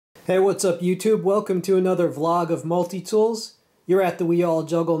Hey, what's up YouTube? Welcome to another vlog of Multitools. You're at the We All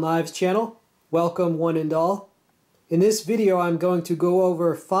Juggle Knives channel. Welcome one and all. In this video I'm going to go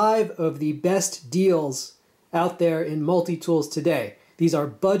over 5 of the best deals out there in multi-tools today. These are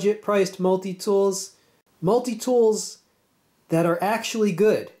budget priced multi-tools that are actually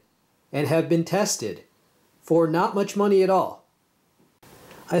good and have been tested for not much money at all.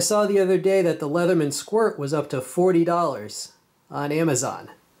 I saw the other day that the Leatherman Squirt was up to $40 on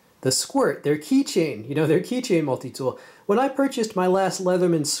Amazon. The Squirt, their keychain, their keychain multi-tool. When I purchased my last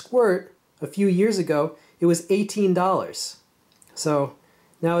Leatherman Squirt a few years ago, it was $18. So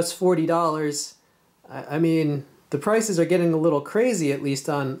now it's $40. I mean, the prices are getting a little crazy, at least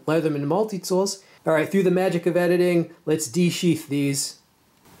on Leatherman multi-tools. All right, through the magic of editing, let's desheath these.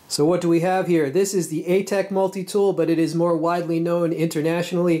 So what do we have here? This is the ATEC multi-tool, but it is more widely known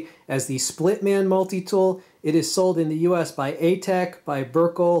internationally as the Splitman multi-tool. It is sold in the US by ATEC, by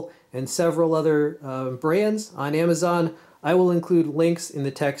Berkel, and several other brands on Amazon. I will include links in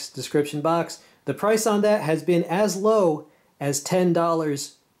the text description box. The price on that has been as low as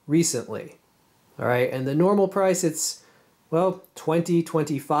 $10 recently. All right, and the normal price, it's, well, $20,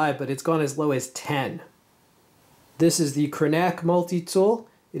 $25, but it's gone as low as $10. This is the Krenak multi-tool.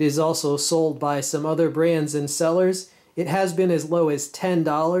 It is also sold by some other brands and sellers. It has been as low as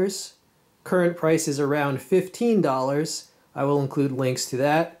 $10. Current price is around $15. I will include links to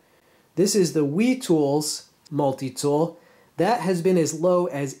that. This is the WeTools multi-tool. That has been as low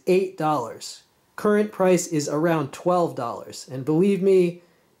as $8. Current price is around $12. And believe me,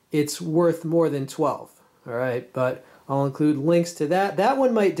 it's worth more than $12. All right, but I'll include links to that. That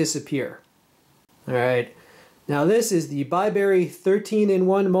one might disappear. All right. Now this is the BIBURY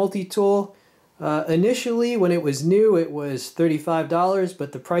 13-in-1 multi-tool. Initially, when it was new, it was $35,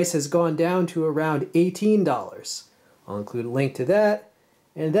 but the price has gone down to around $18. I'll include a link to that.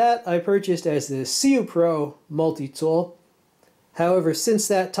 And that I purchased as the CUPRO multi-tool. However, since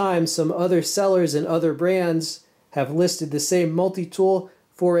that time, some other sellers and other brands have listed the same multi-tool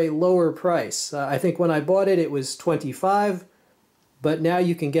for a lower price. I think when I bought it, it was $25, but now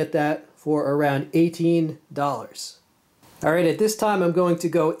you can get that for around $18. All right, at this time I'm going to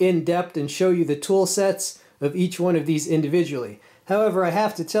go in depth and show you the tool sets of each one of these individually. However, I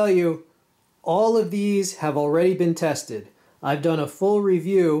have to tell you, all of these have already been tested. I've done a full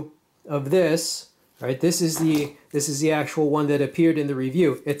review of this. All right, this is the actual one that appeared in the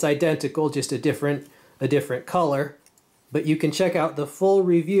review. It's identical, just a different color. But you can check out the full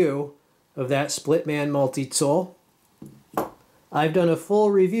review of that Splitman multi-tool. I've done a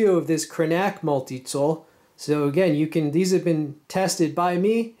full review of this Krenak multi-tool. So again, these have been tested by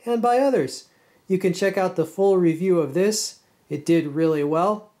me and by others. You can check out the full review of this. It did really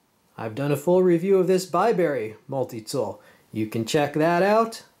well. I've done a full review of this BIBURY multi-tool. You can check that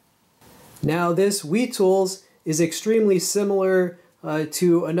out. Now this WeTools is extremely similar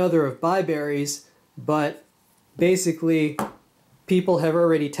to another of BIBURY's, but basically people have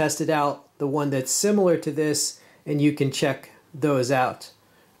already tested out the one that's similar to this, and you can check those out.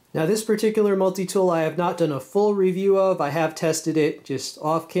 Now this particular multi-tool I have not done a full review of. I have tested it just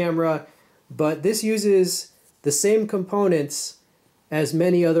off camera, but this uses the same components as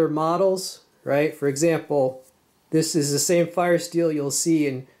many other models, right? For example, this is the same fire steel you'll see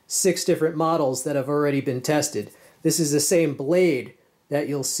in 6 different models that have already been tested. This is the same blade that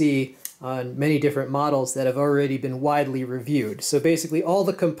you'll see on many different models that have already been widely reviewed. So basically all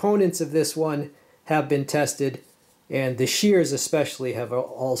the components of this one have been tested, and the shears especially have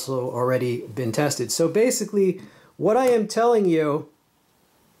also already been tested. So basically what I am telling you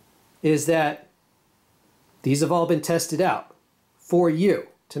is that these have all been tested out for you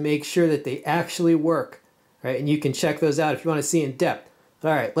to make sure that they actually work, right? And you can check those out if you want to see in depth.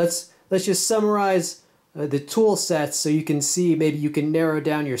 All right, let's just summarize the tool sets so you can see, maybe you can narrow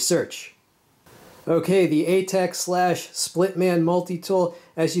down your search. Okay, the ATEC/Splitman multi-tool.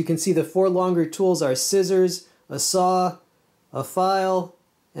 As you can see, the 4 longer tools are scissors, a saw, a file,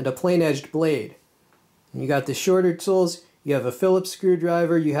 and a plain-edged blade. And you got the shorter tools. You have a Phillips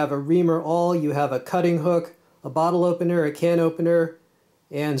screwdriver, you have a reamer awl, you have a cutting hook, a bottle opener, a can opener,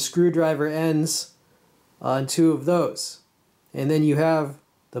 and screwdriver ends on 2 of those. And then you have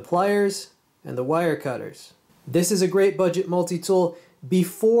the pliers and the wire cutters. This is a great budget multi-tool.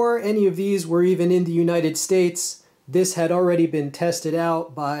 Before any of these were even in the United States, this had already been tested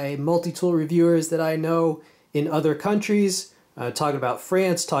out by multi-tool reviewers that I know in other countries, talking about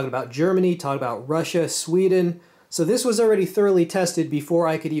France, talking about Germany, talking about Russia, Sweden. So this was already thoroughly tested before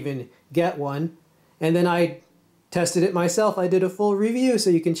I could even get one. And then I tested it myself. I did a full review, so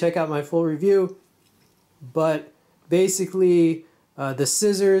you can check out my full review. But basically, The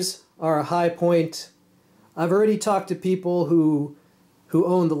scissors are a high point. I've already talked to people who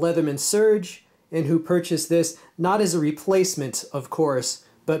own the Leatherman Surge and who purchased this, not as a replacement, of course,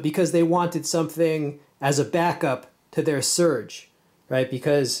 but because they wanted something as a backup to their Surge, right?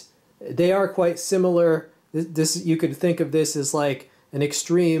 Because they are quite similar. This, you could think of this as like an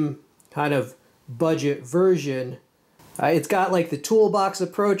extreme kind of budget version. It's got like the toolbox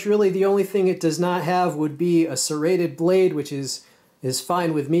approach. Really, the only thing it does not have would be a serrated blade, which is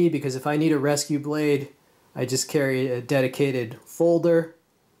fine with me because if I need a rescue blade, I just carry a dedicated folder.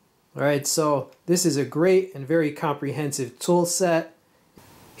 All right, so this is a great and very comprehensive tool set.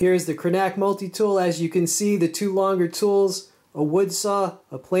 Here's the Krenak multi-tool. As you can see, the two longer tools, a wood saw,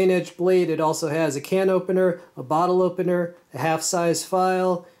 a plain edge blade. It also has a can opener, a bottle opener, a half-size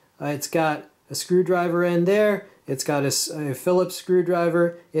file. It's got a screwdriver end there. It's got a Phillips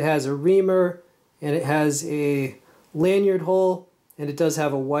screwdriver. It has a reamer, and it has a lanyard hole, and it does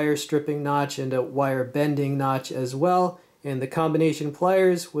have a wire stripping notch and a wire bending notch as well, and the combination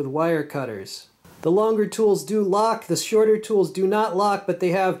pliers with wire cutters. The longer tools do lock, the shorter tools do not lock, but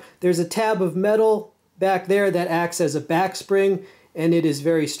there's a tab of metal back there that acts as a back spring, and it is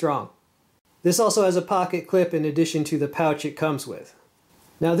very strong. This also has a pocket clip in addition to the pouch it comes with.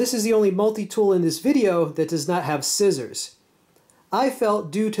 Now this is the only multi-tool in this video that does not have scissors. I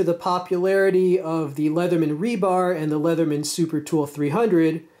felt due to the popularity of the Leatherman Rebar and the Leatherman Super Tool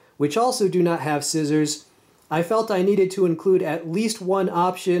 300, which also do not have scissors, I felt I needed to include at least one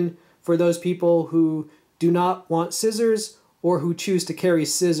option for those people who do not want scissors or who choose to carry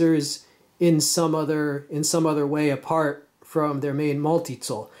scissors in some other way apart from their main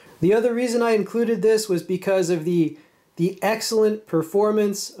multi-tool. The other reason I included this was because of the excellent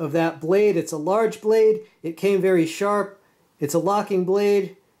performance of that blade. It's a large blade, it came very sharp, it's a locking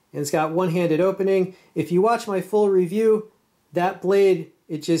blade, and it's got one-handed opening. If you watch my full review, that blade,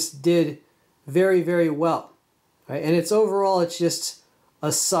 it just did very, very well. Right? And it's just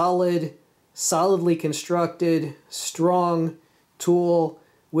a solidly constructed, strong tool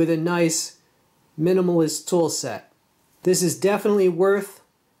with a nice minimalist tool set. This is definitely worth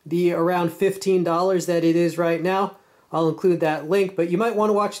the around $15 that it is right now. I'll include that link, but you might want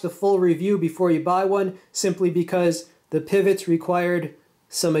to watch the full review before you buy one, simply because the pivots required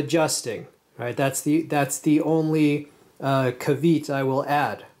some adjusting. Right? That's the only caveat I will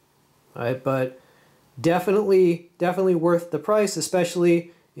add. Right? But definitely worth the price,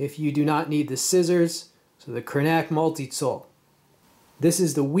 especially if you do not need the scissors. So the Krenak multi-tool. This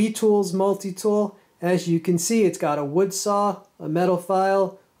is the WeTools multi-tool. As you can see, it's got a wood saw, a metal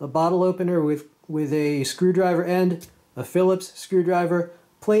file, a bottle opener with a screwdriver end, a Phillips screwdriver,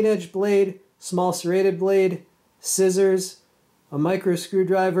 plain edge blade, small serrated blade, scissors, a micro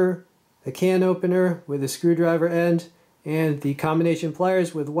screwdriver, a can opener with a screwdriver end, and the combination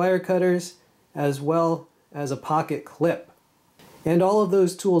pliers with wire cutters, as well as a pocket clip. And all of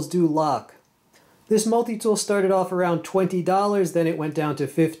those tools do lock. This multi-tool started off around $20, then it went down to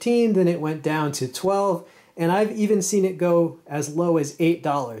 $15, then it went down to $12, and I've even seen it go as low as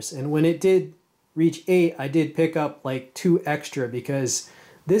 $8. And when it did reach $8, I did pick up like 2 extra because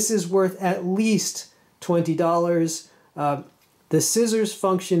this is worth at least $20. The scissors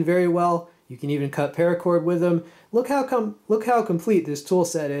function very well. You can even cut paracord with them. Look how complete this tool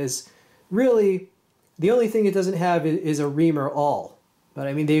set is. Really, the only thing it doesn't have is a reamer awl. But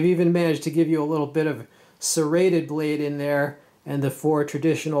I mean, they've even managed to give you a little bit of serrated blade in there and the 4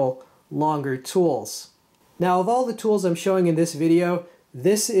 traditional longer tools. Now, of all the tools I'm showing in this video,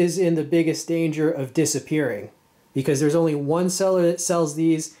 this is in the biggest danger of disappearing because there's only one seller that sells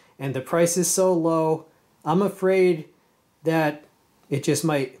these and the price is so low, I'm afraid that it just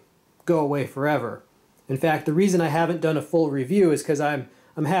might go away forever. In fact, the reason I haven't done a full review is because I'm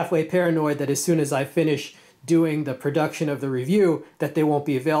halfway paranoid that as soon as I finish doing the production of the review that they won't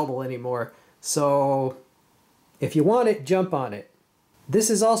be available anymore. So if you want it, jump on it.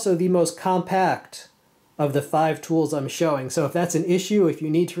 This is also the most compact of the 5 tools I'm showing. So if that's an issue, if you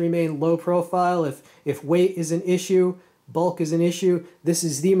need to remain low profile, if weight is an issue, bulk is an issue, this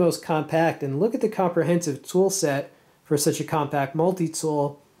is the most compact. And look at the comprehensive tool set for such a compact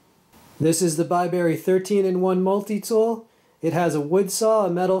multi-tool. This is the BIBURY 13-in-1 multi-tool. It has a wood saw,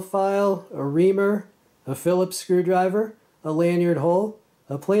 a metal file, a reamer, a Phillips screwdriver, a lanyard hole,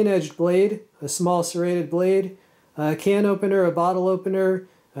 a plain edged blade, a small serrated blade, a can opener, a bottle opener,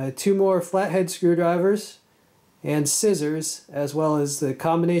 2 more flathead screwdrivers, and scissors, as well as the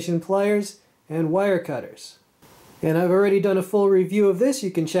combination pliers and wire cutters. And I've already done a full review of this.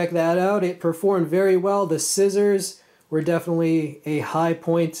 You can check that out. It performed very well. The scissors were definitely a high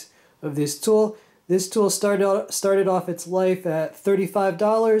point of this tool. This tool started off its life at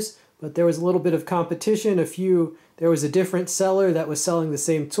 $35, but there was a little bit of competition. There was a different seller that was selling the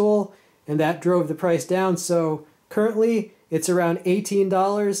same tool, and that drove the price down. So currently it's around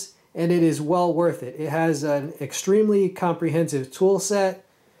 $18, and it is well worth it. It has an extremely comprehensive tool set.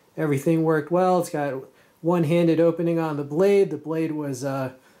 Everything worked well. It's got one-handed opening on the blade. The blade was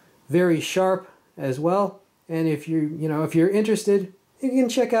very sharp as well. And if you're interested, you can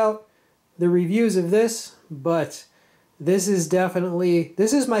check out the reviews of this, but this is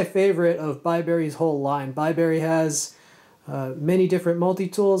my favorite of BIBURY's whole line. BIBURY has many different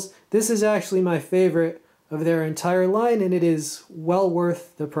multi-tools. This is actually my favorite of their entire line, and it is well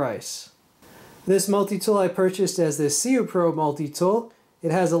worth the price. This multi-tool I purchased as the SEUPRO multi-tool.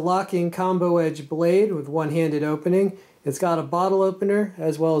 It has a locking combo edge blade with one-handed opening. It's got a bottle opener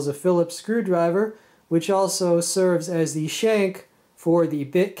as well as a Phillips screwdriver, which also serves as the shank for the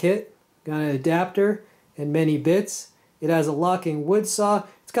bit kit. Got an adapter and many bits. It has a locking wood saw.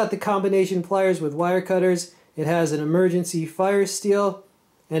 It's got the combination pliers with wire cutters. It has an emergency fire steel,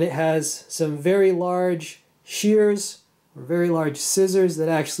 and it has some very large shears or very large scissors that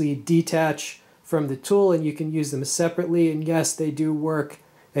actually detach from the tool, and you can use them separately. And yes, they do work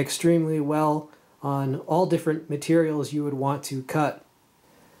extremely well on all different materials you would want to cut.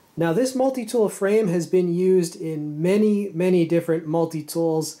 Now, this multi-tool frame has been used in many different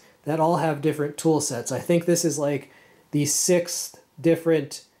multi-tools that all have different tool sets. I think this is like the 6th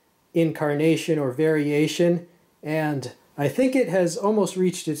different incarnation or variation, and I think it has almost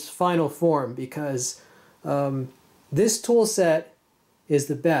reached its final form because this tool set is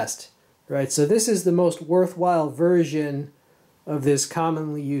the best, right? So this is the most worthwhile version of this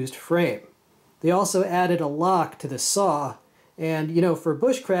commonly used frame. They also added a lock to the saw, and for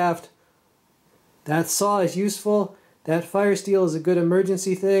bushcraft, that saw is useful. That fire steel is a good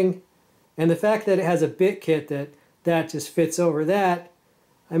emergency thing, and the fact that it has a bit kit that just fits over that,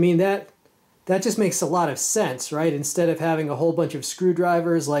 I mean, that just makes a lot of sense, right? Instead of having a whole bunch of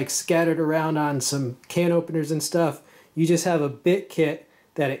screwdrivers like scattered around on some can openers and stuff, you just have a bit kit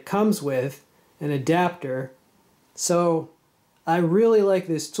that it comes with, an adapter. So I really like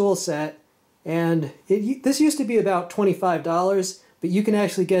this tool set, and this used to be about $25, but you can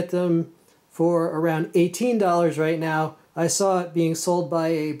actually get them for around $18 right now. I saw it being sold by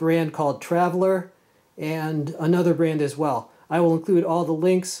a brand called Traveler and another brand as well. I will include all the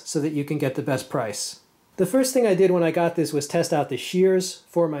links so that you can get the best price. The first thing I did when I got this was test out the shears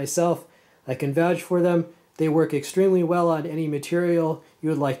for myself. I can vouch for them. They work extremely well on any material you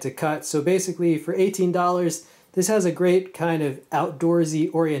would like to cut. So basically for $18, this has a great kind of outdoorsy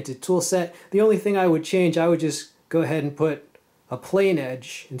oriented tool set. The only thing I would change, I would just go ahead and put a plain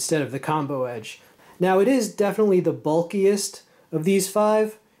edge instead of the combo edge. Now, it is definitely the bulkiest of these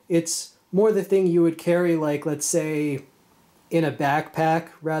 5. It's more the thing you would carry, like, let's say, in a backpack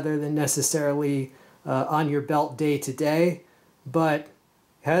rather than necessarily on your belt day to day, but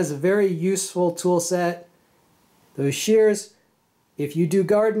has a very useful tool set. Those shears, if you do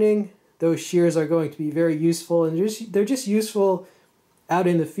gardening, those shears are going to be very useful, and they're just useful out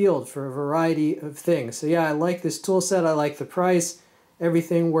in the field for a variety of things. So yeah, I like this tool set. I like the price.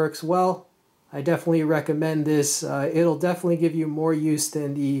 Everything works well. I definitely recommend this. It'll definitely give you more use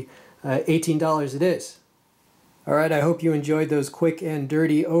than the $18 it is. All right, I hope you enjoyed those quick and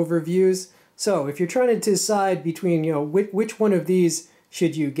dirty overviews. So if you're trying to decide between, which one of these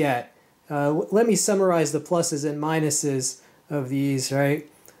should you get, let me summarize the pluses and minuses of these,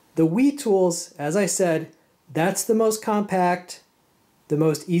 right? The WETools, as I said, that's the most compact, the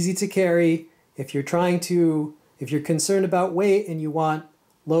most easy to carry. If you're concerned about weight and you want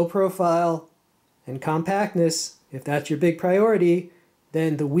low profile and compactness, if that's your big priority,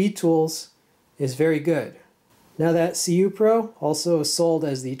 then the WETools is very good. Now that SEUPRO, also sold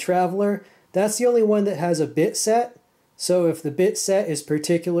as the Traveler, that's the only one that has a bit set. So if the bit set is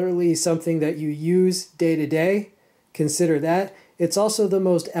particularly something that you use day to day, consider that. It's also the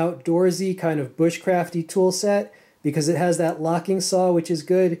most outdoorsy kind of bushcrafty tool set because it has that locking saw, which is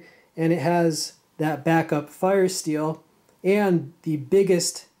good, and it has that backup fire steel and the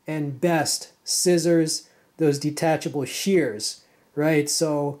biggest and best scissors, those detachable shears, right?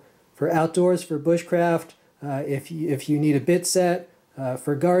 So for outdoors, for bushcraft, if you need a bit set,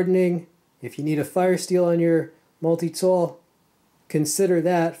 for gardening, if you need a fire steel on your multi-tool, consider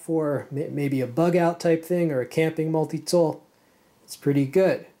that for maybe a bug out type thing or a camping multi-tool. It's pretty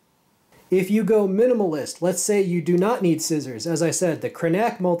good. If you go minimalist, let's say you do not need scissors. As I said, the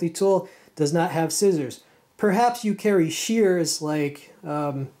Krenak multi-tool does not have scissors. Perhaps you carry shears like,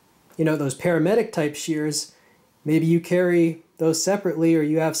 those paramedic type shears. Maybe you carry those separately, or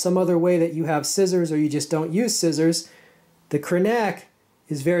you have some other way that you have scissors, or you just don't use scissors, the Krenak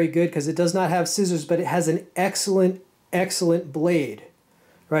is very good because it does not have scissors, but it has an excellent, excellent blade,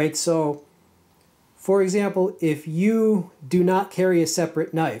 right? So, for example, if you do not carry a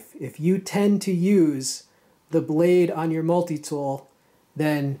separate knife, if you tend to use the blade on your multi-tool,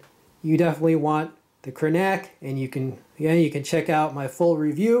 then you definitely want the Krenak, and you can check out my full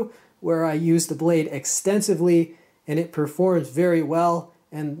review where I use the blade extensively and it performs very well,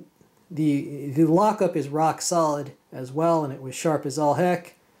 and the lockup is rock solid as well, and it was sharp as all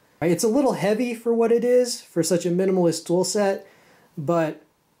heck. It's a little heavy for what it is for such a minimalist tool set, but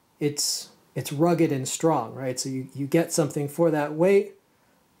it's rugged and strong, right? So you get something for that weight.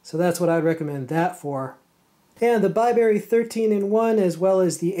 So that's what I'd recommend that for. And the BIBURY 13-in-1, as well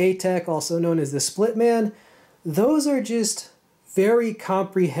as the ATEC, also known as the Splitman, those are just very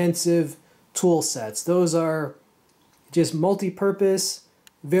comprehensive tool sets. Those are just multi-purpose,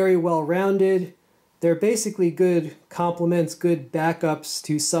 very well-rounded. They're basically good complements, good backups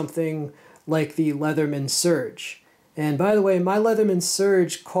to something like the Leatherman Surge. And by the way, my Leatherman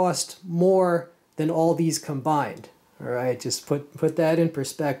Surge cost more than all these combined. All right, just put that in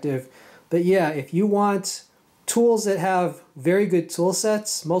perspective. But yeah, if you want tools that have very good tool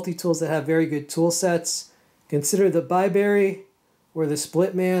sets, multi-tools that have very good tool sets, consider the BIBURY or the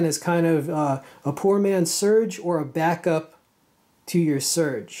Splitman as kind of a poor man's Surge or a backup to your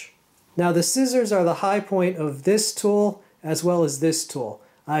Surge. Now the scissors are the high point of this tool as well as this tool.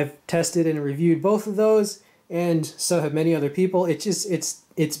 I've tested and reviewed both of those, and so have many other people.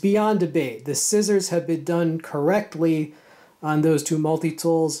 It's beyond debate. The scissors have been done correctly on those two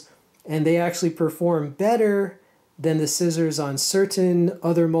multi-tools, and they actually perform better than the scissors on certain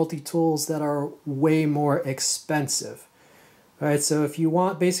other multi-tools that are way more expensive. All right, so if you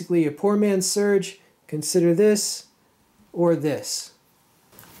want basically a poor man's Surge, consider this or this.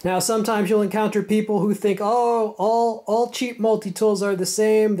 Now, sometimes you'll encounter people who think, oh, all cheap multi-tools are the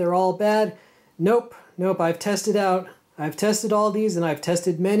same, they're all bad. Nope, I've tested all these, and I've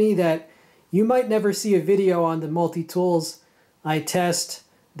tested many that you might never see a video on the multi-tools I test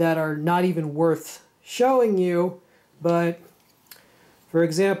that are not even worth showing you. But, for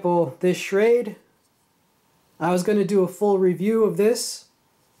example, this Schrade, I was going to do a full review of this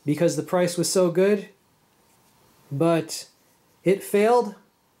because the price was so good, but it failed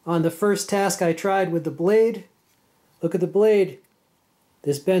on the first task I tried with the blade. Look at the blade.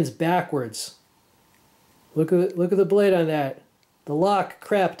 This bends backwards. Look at the blade on that. The lock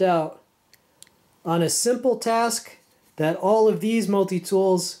crapped out. On a simple task that all of these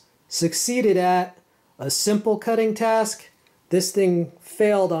multi-tools succeeded at, a simple cutting task, this thing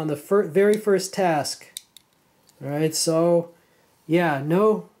failed on the very first task. All right, so yeah,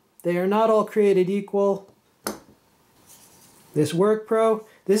 no, they are not all created equal. This Work Pro,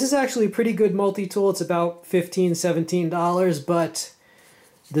 this is actually a pretty good multi-tool. It's about $15, $17, but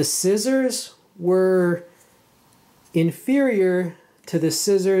the scissors were inferior to the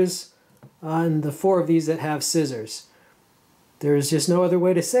scissors on the 4 of these that have scissors. There's just no other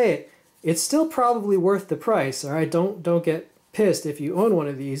way to say it. It's still probably worth the price, all right? Don't get pissed if you own one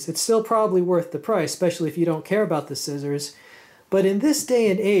of these. It's still probably worth the price, especially if you don't care about the scissors. But in this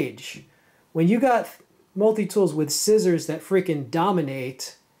day and age, when you got multi-tools with scissors that freaking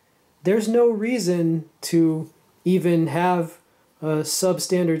dominate, there's no reason to even have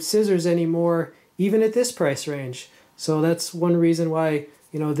substandard scissors anymore, even at this price range. So that's one reason why,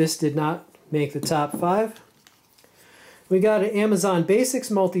 this did not make the top 5. We got an Amazon Basics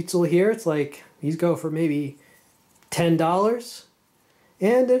multi-tool here. It's like, these go for maybe $10.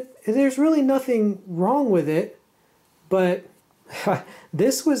 And there's really nothing wrong with it, but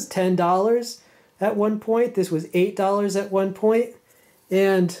this was $10 at one point. This was $8 at one point.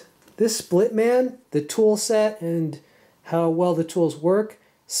 And this Splitman, the tool set and how well the tools work,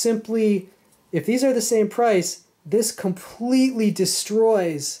 simply, if these are the same price, this completely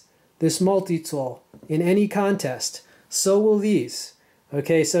destroys this multi-tool in any contest. So will these.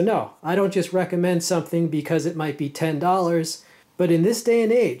 Okay, so no, I don't just recommend something because it might be $10, but in this day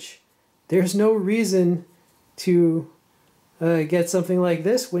and age, there's no reason to get something like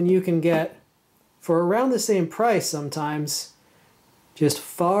this when you can get, for around the same price sometimes, just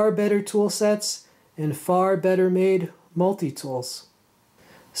far better tool sets and far better made multi-tools.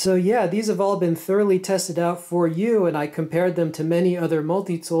 So yeah, these have all been thoroughly tested out for you, and I compared them to many other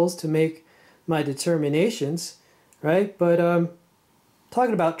multi-tools to make my determinations, right? But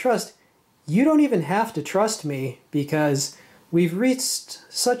talking about trust, you don't even have to trust me because we've reached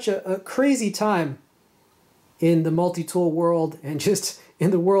such a crazy time in the multi-tool world and just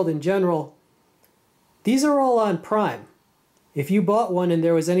in the world in general. These are all on Prime. if you bought one and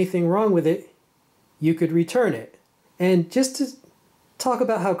there was anything wrong with it, you could return it. And just to talk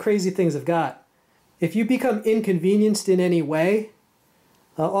about how crazy things have got, if you become inconvenienced in any way,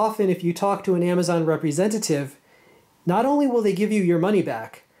 often if you talk to an Amazon representative, not only will they give you your money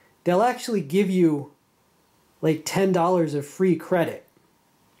back, they'll actually give you like $10 of free credit.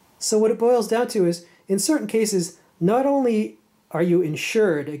 So what it boils down to is, in certain cases, not only are you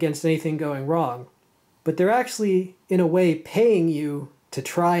insured against anything going wrong, but they're actually, in a way, paying you to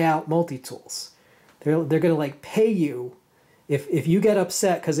try out Multitools. They're going to like pay you. If you get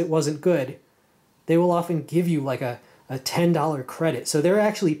upset because it wasn't good, they will often give you like a $10 credit. So they're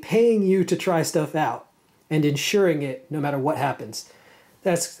actually paying you to try stuff out and insuring it no matter what happens.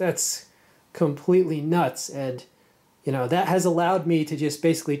 That's completely nuts. And, you know, that has allowed me to just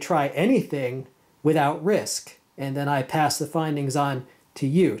basically try anything without risk. And then I pass the findings on to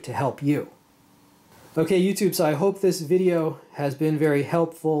you to help you. Okay, YouTube, so I hope this video has been very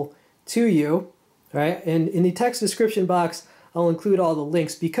helpful to you. All right, and in the text description box, I'll include all the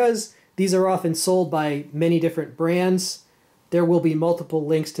links. Because these are often sold by many different brands, there will be multiple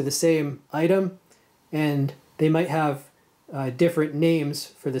links to the same item, and they might have different names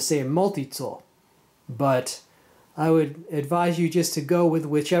for the same multi-tool. But I would advise you just to go with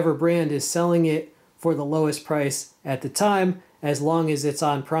whichever brand is selling it for the lowest price at the time, as long as it's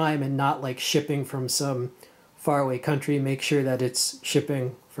on Prime and not like shipping from some faraway country. Make sure that it's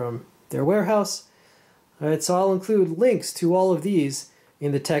shipping from their warehouse. All right, so I'll include links to all of these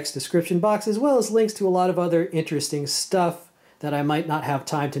in the text description box, as well as links to a lot of other interesting stuff that I might not have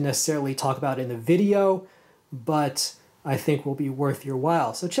time to necessarily talk about in the video, but I think will be worth your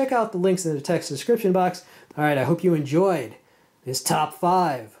while. So check out the links in the text description box. All right, I hope you enjoyed this top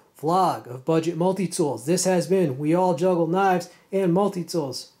 5 vlog of budget multi-tools. This has been We All Juggle Knives and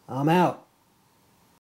Multi-Tools. I'm out.